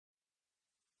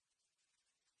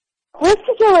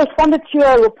Hospital responded to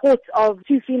a report of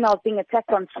 2 females being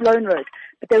attacked on Sloane Road,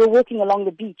 but they were walking along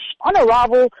the beach. On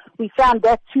arrival, we found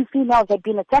that 2 females had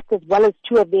been attacked as well as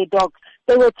 2 of their dogs.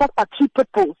 They were attacked by 2 pit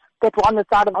bulls that were on the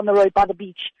side on the road by the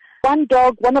beach. One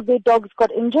of their dogs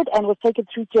got injured and was taken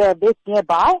through to a vet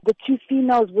nearby. The 2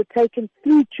 females were taken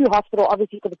through to hospital,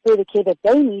 obviously for the further care that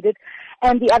they needed,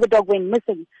 and the other dog went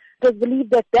missing. It was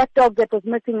believed that that dog that was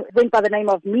missing went by the name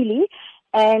of Mealy,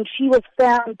 and she was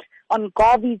found on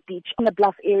Garvey's Beach in the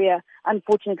Bluff area.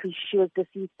 Unfortunately, she was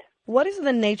deceased. What is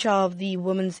the nature of the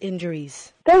woman's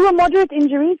injuries? They were moderate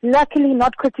injuries, luckily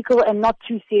not critical and not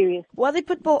too serious. Were the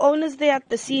pit bull owners there at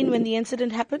the scene when the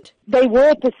incident happened? They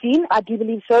were at the scene, I do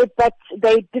believe so, but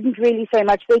they didn't really say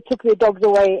much. They took their dogs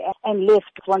away and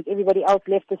left once everybody else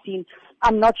left the scene.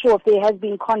 I'm not sure if there has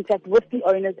been contact with the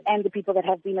owners and the people that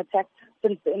have been attacked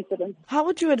since the incident. How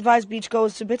would you advise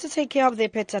beachgoers to better take care of their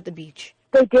pets at the beach?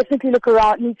 They definitely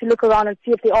need to look around and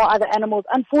see if there are other animals.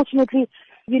 Unfortunately,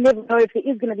 you never know if there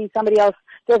is going to be somebody else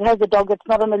that has a dog that's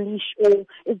not on a leash or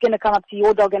is going to come up to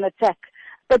your dog and attack.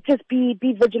 But just be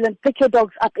vigilant, pick your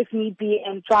dogs up if need be,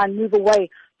 and try and move away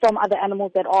from other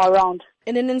animals that are around.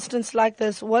 In an instance like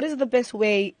this, what is the best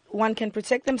way one can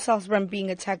protect themselves from being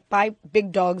attacked by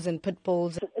big dogs and pit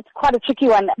bulls? It's quite a tricky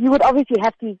one. You would obviously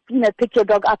have to, pick your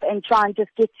dog up and try and just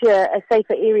get to a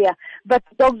safer area. But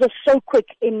dogs are so quick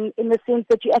in the sense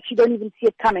that you actually don't even see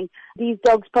it coming. These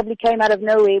dogs probably came out of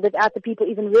nowhere without the people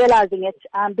even realizing it,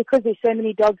 because there's so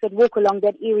many dogs that walk along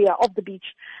that area of the beach.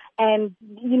 And,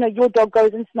 your dog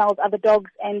goes and smells other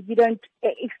dogs and you don't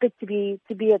expect to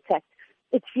be attacked.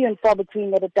 It's few and far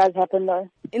between that it does happen, though.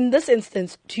 In this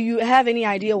instance, do you have any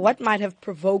idea what might have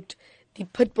provoked the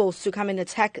pit bulls to come and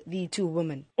attack the 2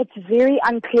 women? It's very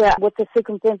unclear what the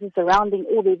circumstances surrounding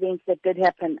all the events that did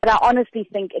happen. But I honestly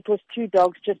think it was 2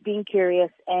 dogs just being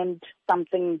curious and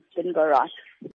something didn't go right.